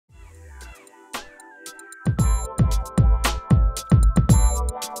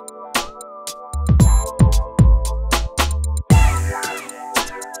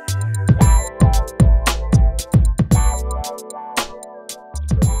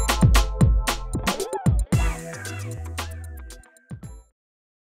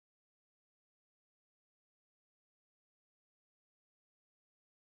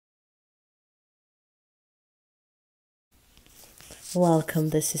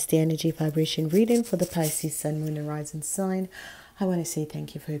Welcome. This is the energy vibration reading for the Pisces Sun, Moon, and Rising sign. I want to say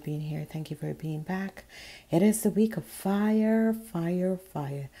thank you for being here. Thank you for being back. It is the week of fire, fire,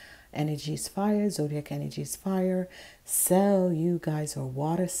 fire. Energy is fire. Zodiac energy is fire. So you guys are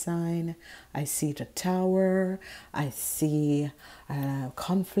water sign. I see the tower. I see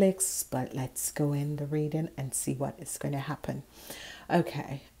conflicts. But let's go in the reading and see what is going to happen.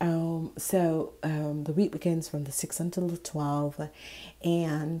 Okay, the week begins from the 6th until the 12th,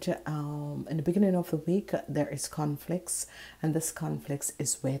 and in the beginning of the week there is conflicts, and this conflicts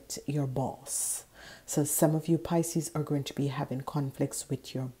is with your boss. So some of you Pisces are going to be having conflicts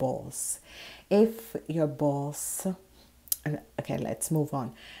with your boss. If your boss, okay, let's move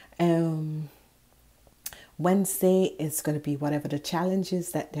on. Wednesday is going to be whatever the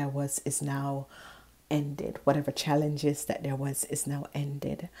challenges that there was is now ended. Whatever challenges that there was is now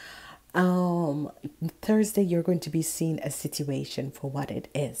ended. Thursday, you're going to be seeing a situation for what it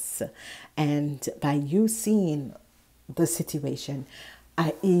is. And by you seeing the situation,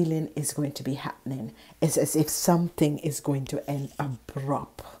 a healing is going to be happening. It's as if something is going to end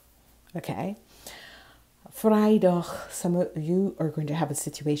abrupt. Okay? Friday, some of you are going to have a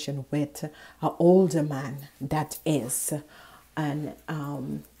situation with an older man that is an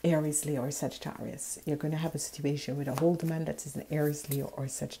Aries, Leo, or Sagittarius. You're going to have a situation with a older man that is an Aries, Leo, or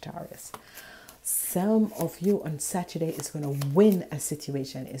Sagittarius. Some of you on Saturday is going to win a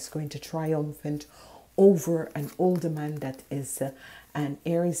situation, is going to triumphant over an older man that is an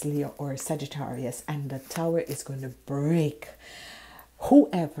Aries, Leo, or Sagittarius, and the tower is going to break.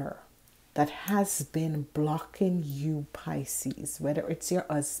 Whoever that has been blocking you, Pisces, whether it's your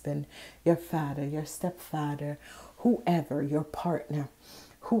husband, your father, your stepfather, whoever, your partner,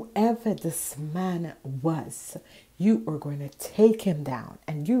 whoever this man was, you are going to take him down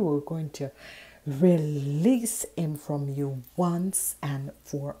and you are going to release him from you once and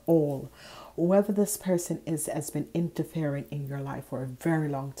for all. Whoever this person is has been interfering in your life for a very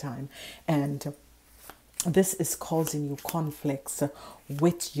long time, and this is causing you conflicts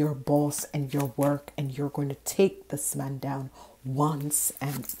with your boss and your work, and you're going to take this man down once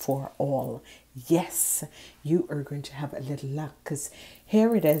and for all. Yes, you are going to have a little luck, because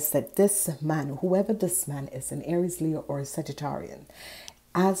here it is that this man, whoever this man is, an Aries, Leo, or a Sagittarian,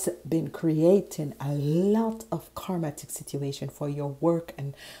 has been creating a lot of karmatic situation for your work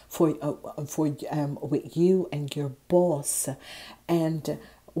and for with you and your boss, and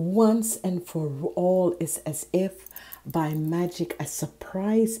once and for all is as if by magic a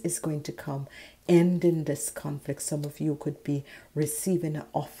surprise is going to come ending this conflict. Some of you could be receiving an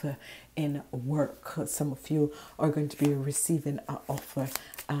offer in work. Some of you are going to be receiving an offer,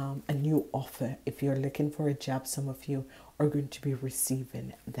 a new offer. If you're looking for a job, some of you are going to be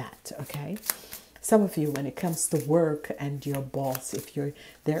receiving that. Okay, some of you, when it comes to work and your boss,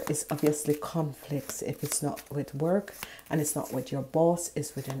 there is obviously conflicts. If it's not with work and it's not with your boss,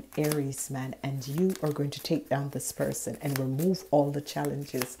 it's with an Aries man, and you are going to take down this person and remove all the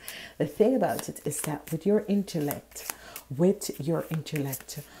challenges. The thing about it is that with your intellect,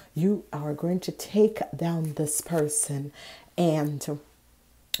 you are going to take down this person, and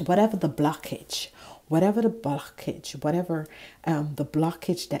whatever the blockage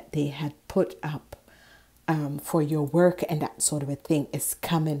that they had put up for your work and that sort of a thing is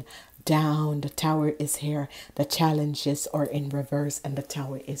coming down. The tower is here. The challenges are in reverse and the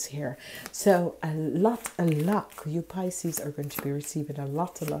tower is here. So a lot of luck. You Pisces are going to be receiving a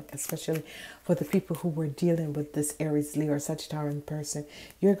lot of luck, especially for the people who were dealing with this Aries, Leo, or Sagittarian person.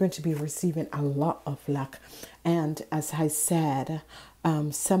 You're going to be receiving a lot of luck. And as I said,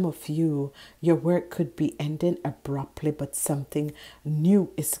 some of you, your work could be ending abruptly, but something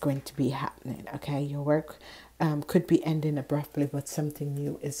new is going to be happening. Okay, your work could be ending abruptly, but something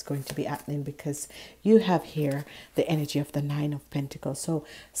new is going to be happening, because you have here the energy of the Nine of Pentacles. So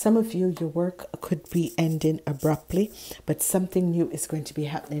some of you, your work could be ending abruptly, but something new is going to be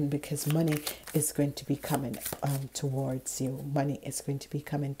happening, because money is going to be coming towards you. Money is going to be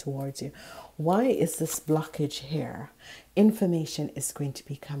coming towards you. Why is this blockage here? Information is going to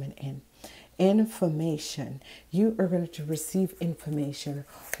be coming in. Information. You are going to receive information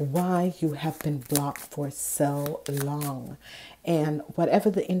why you have been blocked for so long. And whatever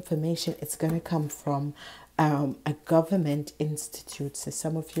the information, it's going to come from a government institute. So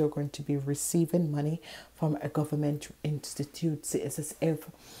some of you are going to be receiving money from a government institute. So it's as if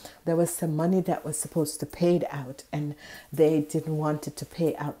there was some money that was supposed to pay it out, and they didn't want it to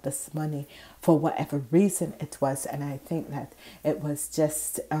pay out this money for whatever reason it was. And I think that it was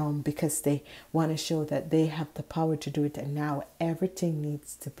just because they want to show that they have the power to do it, and now everything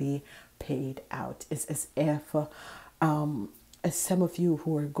needs to be paid out. It's as if some of you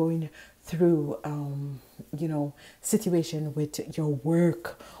who are going through, you know, situation with your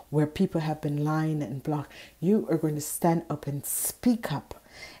work where people have been lying and blocked, you are going to stand up and speak up.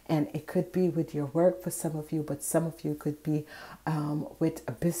 And it could be with your work for some of you, but some of you could be with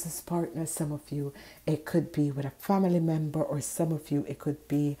a business partner. Some of you, it could be with a family member, or some of you, it could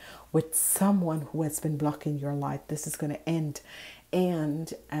be with someone who has been blocking your life. This is going to end,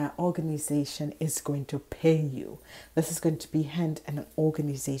 and an organization is going to pay you. This is going to be and an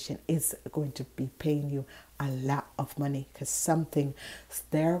organization is going to be paying you a lot of money, because something,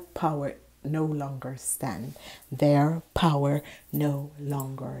 their power no longer stand. Their power no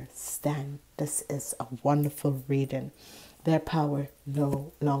longer stand. This is a wonderful reading. Their power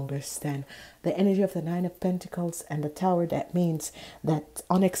no longer stand. The energy of the Nine of Pentacles and the Tower, that means that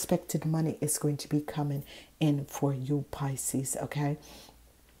unexpected money is going to be coming in for you, Pisces. Okay,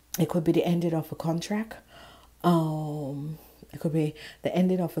 it could be the ending of a contract. It could be the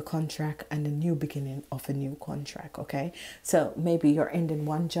ending of a contract and the new beginning of a new contract. Okay, so maybe you're ending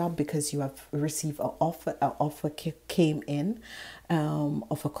one job because you have received an offer. An offer came in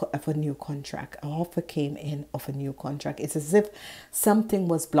of a new contract. An offer came in of a new contract. It's as if something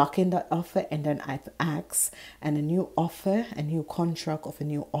was blocking that offer, and then I've asked, and a new offer, a new contract of a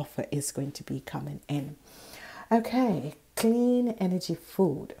new offer is going to be coming in. Okay, clean energy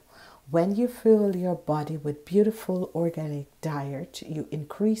food. When you fill your body with beautiful organic diet, you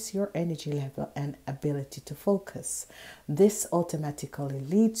increase your energy level and ability to focus. This automatically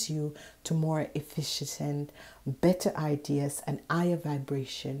leads you to more efficient, better ideas and higher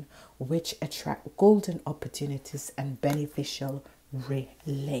vibration, which attract golden opportunities and beneficial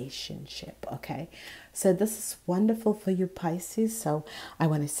relationship. Okay, so this is wonderful for you, Pisces. So I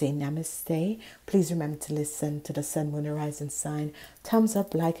want to say namaste. Please remember to listen to the sun, moon, and rising sign. Thumbs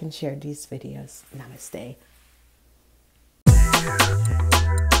up, like, and share these videos. Namaste.